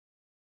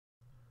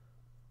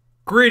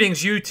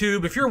Greetings,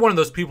 YouTube. If you're one of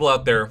those people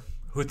out there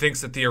who thinks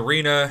that the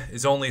arena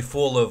is only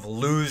full of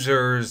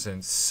losers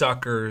and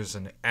suckers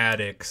and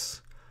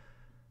addicts,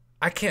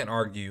 I can't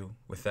argue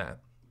with that.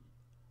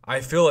 I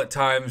feel at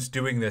times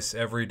doing this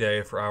every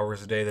day for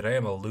hours a day that I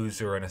am a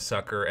loser and a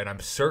sucker, and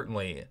I'm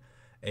certainly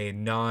a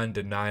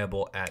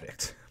non-deniable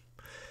addict.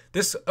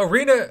 This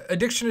arena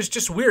addiction is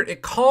just weird.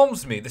 It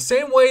calms me. The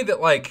same way that,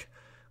 like,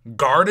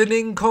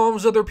 gardening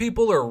calms other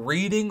people, or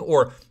reading,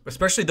 or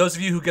especially those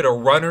of you who get a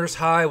runner's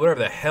high, whatever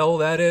the hell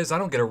that is. I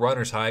don't get a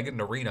runner's high, I get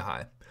an arena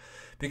high.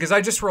 Because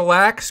I just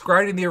relax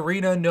grinding the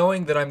arena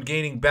knowing that I'm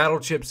gaining battle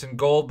chips and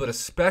gold, but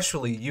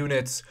especially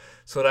units,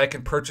 so that I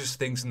can purchase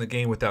things in the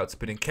game without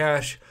spending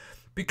cash.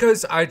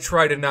 Because I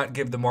try to not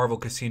give the Marvel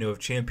Casino of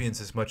Champions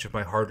as much of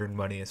my hard-earned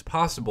money as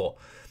possible.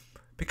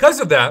 Because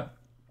of that,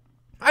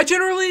 I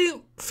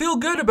generally feel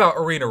good about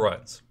arena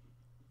runs.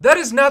 That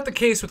is not the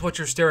case with what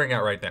you're staring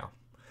at right now.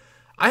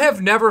 I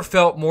have never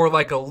felt more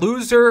like a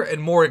loser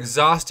and more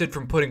exhausted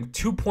from putting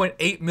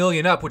 2.8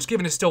 million up, which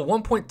given is still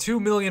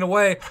 1.2 million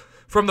away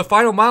from the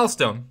final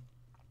milestone,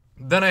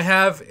 than I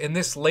have in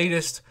this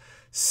latest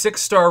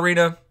 6-star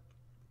arena,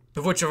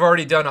 of which I've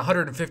already done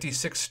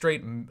 156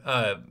 straight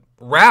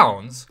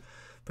rounds.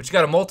 But you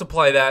got to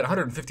multiply that,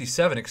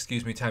 157,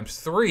 excuse me, times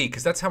 3,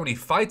 because that's how many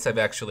fights I've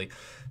actually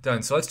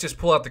done. So let's just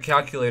pull out the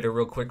calculator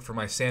real quick for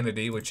my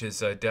sanity, which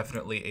is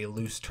definitely a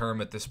loose term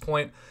at this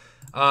point.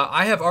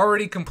 I have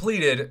already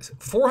completed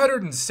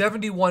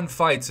 471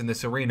 fights in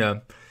this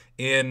arena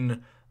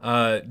in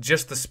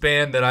just the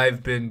span that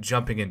I've been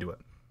jumping into it.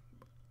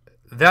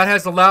 That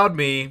has allowed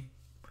me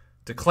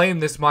to claim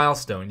this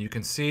milestone. You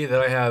can see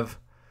that I have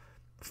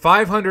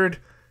 500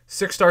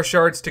 6-star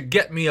shards to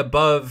get me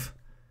above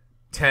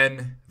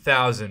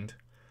 10,000.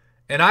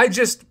 And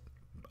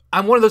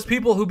I'm one of those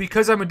people who,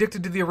 because I'm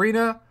addicted to the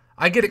arena,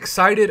 I get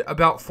excited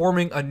about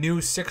forming a new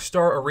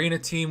 6-star arena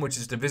team, which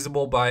is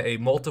divisible by a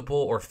multiple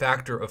or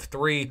factor of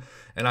 3,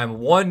 and I'm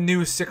one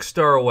new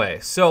 6-star away.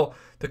 So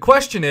the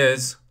question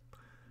is,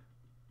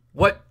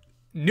 what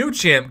new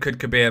champ could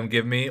Kabam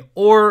give me?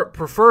 Or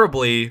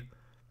preferably,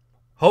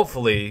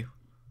 hopefully,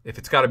 if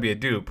it's got to be a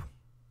dupe,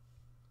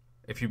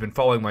 if you've been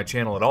following my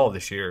channel at all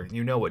this year,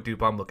 you know what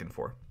dupe I'm looking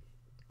for.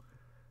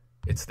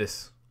 It's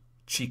this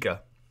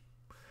Chica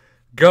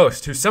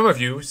Ghost, who some of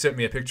you sent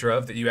me a picture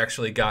of that you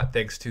actually got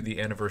thanks to the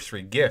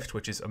anniversary gift,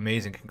 which is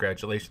amazing.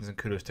 Congratulations and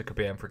kudos to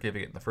Kabam for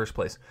giving it in the first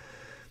place.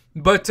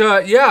 But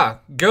yeah,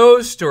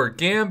 Ghost or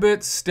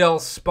Gambit,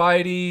 Stealth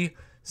Spidey,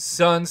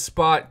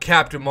 Sunspot,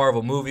 Captain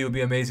Marvel movie would be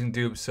amazing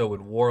dupes. So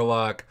would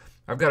Warlock.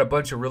 I've got a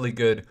bunch of really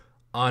good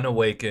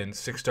unawakened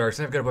 6-stars,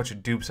 and I've got a bunch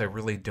of dupes I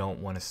really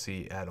don't want to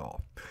see at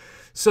all.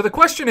 So the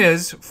question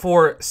is,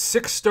 for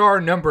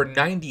 6-star number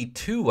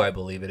 92, I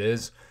believe it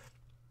is,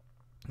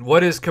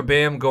 what is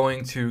Kabam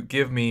going to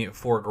give me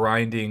for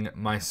grinding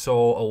my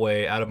soul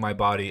away out of my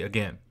body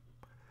again?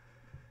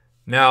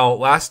 Now,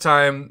 last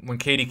time when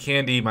Katie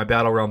Candy, my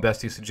Battle Realm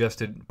bestie,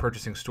 suggested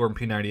purchasing Storm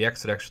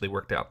P90X, it actually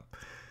worked out.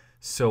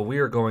 So we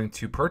are going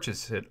to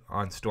purchase it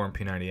on Storm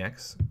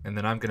P90X, and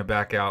then I'm going to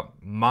back out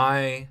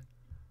my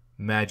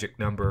magic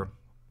number,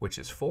 which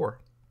is 4.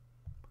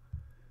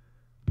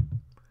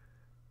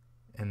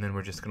 And then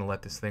we're just going to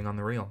let this thing on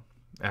the reel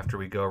after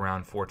we go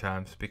around 4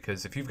 times.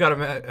 Because if you've got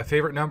a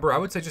favorite number, I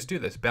would say just do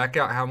this. Back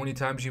out how many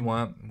times you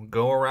want.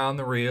 Go around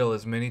the reel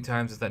as many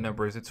times as that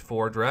number is. It's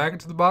 4. Drag it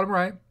to the bottom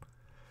right.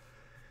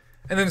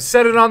 And then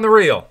set it on the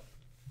reel.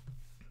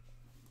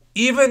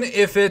 Even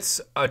if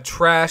it's a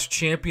trash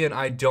champion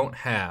I don't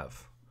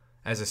have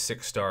as a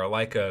 6-star,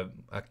 like a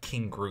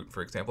King Groot,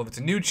 for example. If it's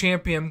a new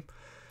champion,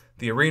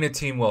 the arena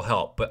team will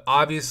help. But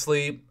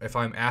obviously, if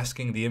I'm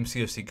asking the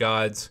MCOC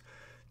gods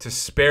to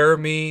spare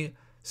me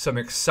some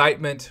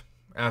excitement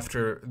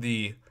after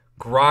the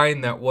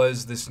grind that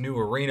was this new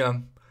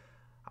arena,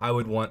 I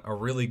would want a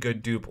really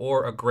good dupe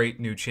or a great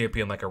new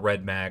champion like a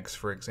Red Mags,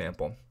 for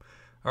example.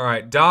 All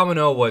right,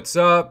 Domino, what's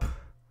up?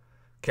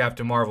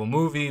 Captain Marvel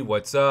movie,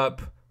 what's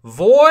up?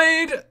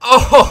 Void?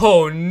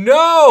 Oh,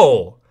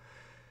 no!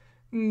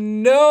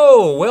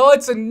 No! Well,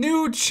 it's a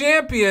new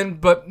champion,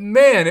 but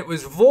man, it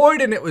was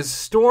Void and it was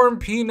Storm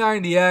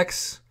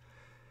P90X.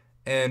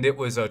 And it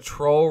was a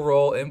troll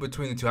roll in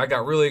between the two. I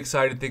got really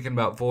excited thinking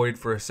about Void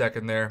for a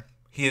second there.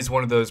 He is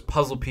one of those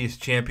puzzle piece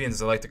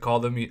champions, I like to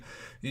call them.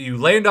 You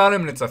land on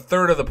him, and it's a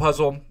third of the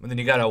puzzle. And then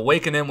you got to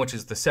awaken him, which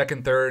is the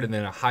second third. And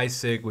then a high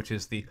sig, which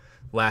is the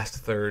last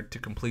third to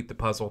complete the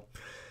puzzle.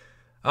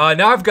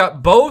 Now I've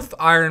got both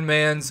Iron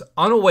Mans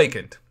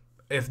unawakened.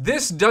 If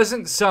this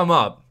doesn't sum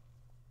up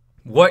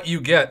what you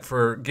get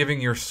for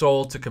giving your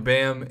soul to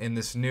Kabam in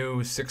this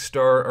new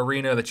 6-star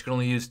arena that you can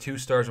only use 2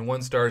 stars and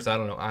 1 stars, I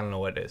don't know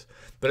what it is.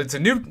 But it's a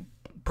new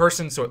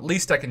person, so at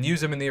least I can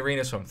use him in the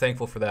arena, so I'm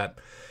thankful for that.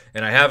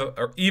 And I have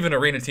even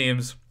arena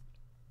teams.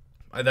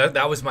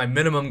 That was my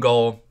minimum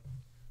goal.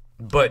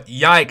 But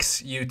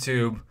yikes,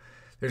 YouTube.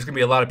 There's going to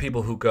be a lot of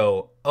people who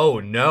go, oh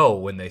no,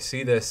 when they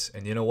see this.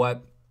 And you know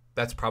what?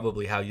 That's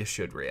probably how you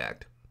should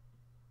react.